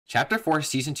Chapter 4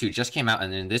 Season 2 just came out,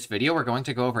 and in this video, we're going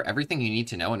to go over everything you need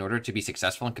to know in order to be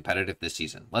successful and competitive this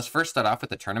season. Let's first start off with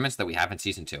the tournaments that we have in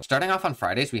Season 2. Starting off on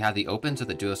Fridays, we have the Opens of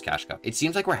the Duos Cash Cup. It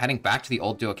seems like we're heading back to the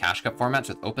old Duo Cash Cup formats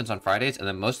with Opens on Fridays, and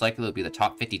then most likely it'll be the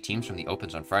top 50 teams from the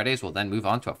Opens on Fridays will then move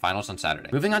on to a Finals on Saturday.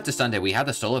 Moving on to Sunday, we have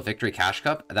the Solo Victory Cash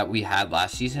Cup that we had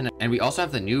last season, and we also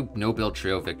have the new No-Build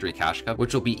Trio Victory Cash Cup,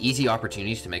 which will be easy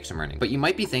opportunities to make some earnings. But you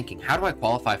might be thinking, how do I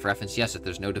qualify for FNCS if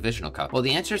there's no Divisional Cup? Well,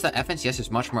 the answer is that FNCS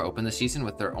is much more open this season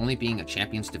with there only being a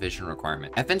Champions Division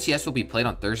requirement. FNCS will be played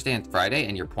on Thursday and Friday,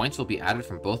 and your points will be added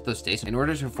from both those days in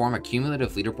order to form a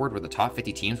cumulative leaderboard where the top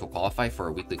 50 teams will qualify for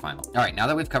a weekly final. Alright, now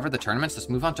that we've covered the tournaments, let's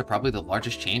move on to probably the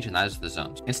largest change, and that is the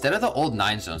zones. Instead of the old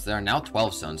 9 zones, there are now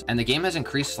 12 zones, and the game has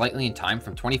increased slightly in time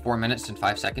from 24 minutes and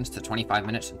 5 seconds to 25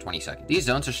 minutes and 20 seconds. These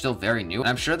zones are still very new, and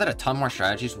I'm sure that a ton more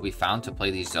strategies will be found to play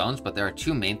these zones, but there are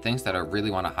two main things that I really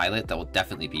want to highlight that will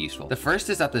definitely be useful. The first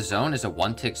is that the zone is a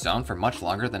 1-tick zone for much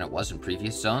longer than it was in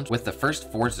previous zones, with the first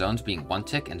 4 zones being 1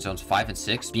 tick and zones 5 and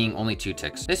 6 being only 2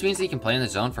 ticks. This means that you can play in the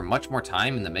zone for much more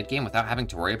time in the mid game without having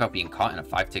to worry about being caught in a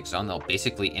 5-tick zone that will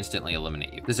basically instantly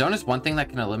eliminate you. The zone is one thing that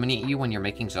can eliminate you when you're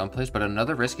making zone plays, but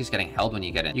another risk is getting held when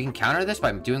you get in. You can counter this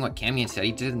by doing what Cammy and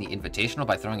Seti did in the Invitational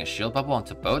by throwing a shield bubble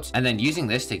onto boats and then using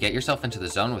this to get yourself into the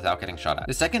zone without getting shot at.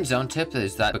 The second zone tip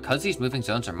is that because these moving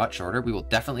zones are much shorter, we will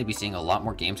definitely be seeing a lot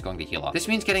more games going to heal off. This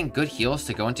means getting good heals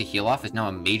to go into heal off is now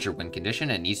a major win condition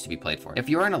and needs to be played for. If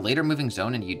you're in a later moving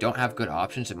zone and you don't have good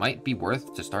options, it might be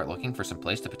worth to start looking for some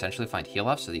place to potentially find heal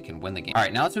off so that you can win the game.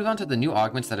 Alright, now let's move on to the new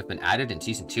augments that have been added in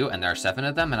Season 2, and there are 7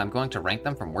 of them, and I'm going to rank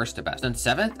them from worst to best. On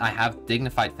 7th, I have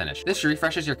Dignified Finish. This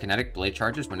refreshes your kinetic blade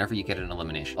charges whenever you get an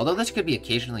elimination. Although this could be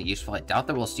occasionally useful, I doubt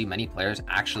that we'll see many players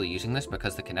actually using this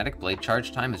because the kinetic blade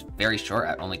charge time is very short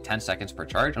at only 10 seconds per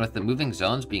charge, and with the moving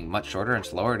zones being much shorter and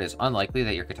slower, it is unlikely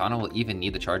that your katana will even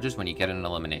need the charges when you get an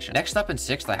elimination. Next up in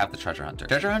 6th, I have the Treasure Hunter.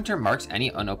 Treasure Hunter marks any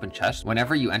unopened chest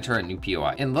whenever you enter a new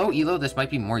POI. In low elo, this might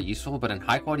be more useful, but in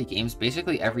high quality games,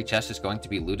 basically every chest is going to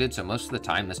be looted, so most of the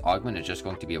time this augment is just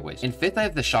going to be a waste. In 5th, I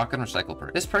have the Shotgun Recycle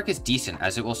perk. This perk is decent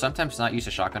as it will sometimes not use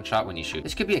a shotgun shot when you shoot.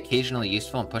 This could be occasionally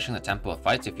useful in pushing the tempo of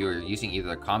fights if you are using either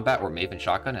the combat or Maven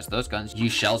shotgun, as those guns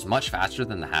use shells much faster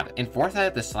than the habit. In 4th, I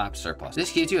have the Slap Surplus.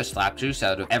 This gives you a slap juice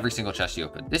out of every single chest you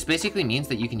open. This basically means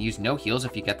that you can use no heals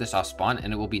if you get this off spawn,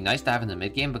 and it will be nice to have in the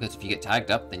mid game because if you get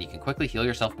tagged up, then you can quickly heal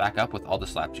yourself back up with all the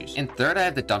slap juice. In 3rd, I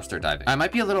have the Dumpster Diving. I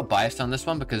might be a little biased on this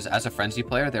one because as a frenzy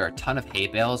player, there are a ton of hay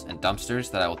bales and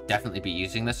dumpsters that I will definitely be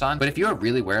using this on, but if you are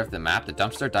really aware of the map, the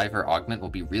Dumpster Diver augment will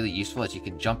be really useful as you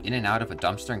can jump in and out of a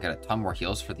dumpster and get a ton more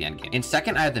heals for the end game. In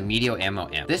 2nd, I have the Medio Ammo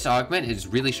Amp. This augment is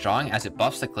really strong as it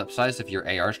buffs the clip size of your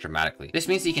ARs dramatically. This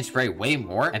means that you can spray way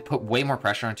more and put way more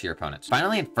pressure onto your opponents.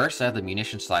 Finally, in 1st, I have the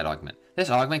Munition Slide augment. This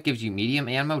augment gives you medium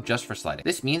ammo just for sliding.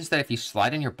 This means that if you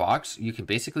slide in your box, you can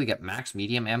basically get max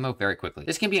medium ammo very quickly.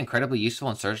 This can be incredibly useful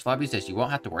in surge lobbies as you won't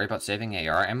have to worry about saving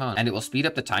AR ammo, and it will speed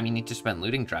up the time you need to spend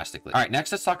looting drastically. Alright,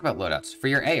 next let's talk about loadouts. For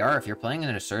your AR, if you're playing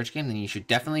in a surge game, then you should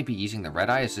definitely be using the Red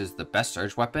Eye as it is the best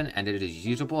surge weapon, and it is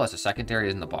usable as a secondary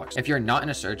in the box. If you're not in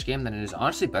a surge game, then it is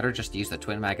honestly better just to use the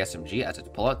Twin Mag SMG as its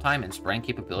pullout time and spraying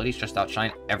capabilities just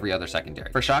outshine every other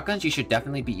secondary. For shotguns, you should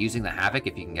definitely be using the Havoc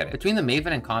if you can get it. Between the Maven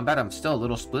and Combat, I'm still a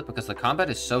little split because the combat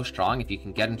is so strong if you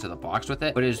can get into the box with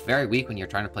it, but it is very weak when you're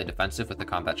trying to play defensive with the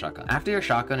combat shotgun. After your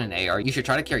shotgun and AR, you should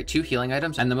try to carry 2 healing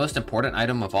items, and the most important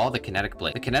item of all, the Kinetic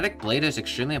Blade. The Kinetic Blade is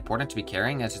extremely important to be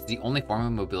carrying as it's the only form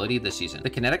of mobility this season. The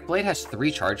Kinetic Blade has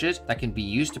 3 charges that can be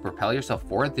used to propel yourself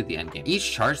forward through the endgame.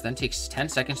 Each charge then takes 10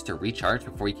 seconds to recharge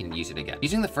before you can use it again.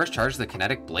 Using the first charge of the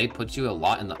Kinetic Blade puts you a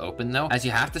lot in the open though, as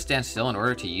you have to stand still in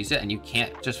order to use it, and you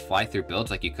can't just fly through builds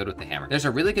like you could with the hammer. There's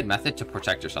a really good method to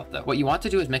protect yourself though. What you want to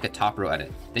do is make a top row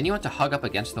edit. Then you want to hug up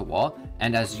against the wall,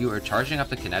 and as you are charging up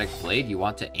the Kinetic Blade, you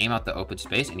want to aim out the open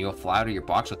space and you will fly out of your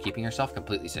box while keeping yourself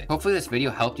completely safe. Hopefully this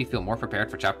video helped you feel more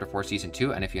prepared for Chapter 4 Season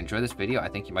 2, and if you enjoyed this video, I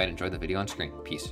think you might enjoy the video on screen. Peace.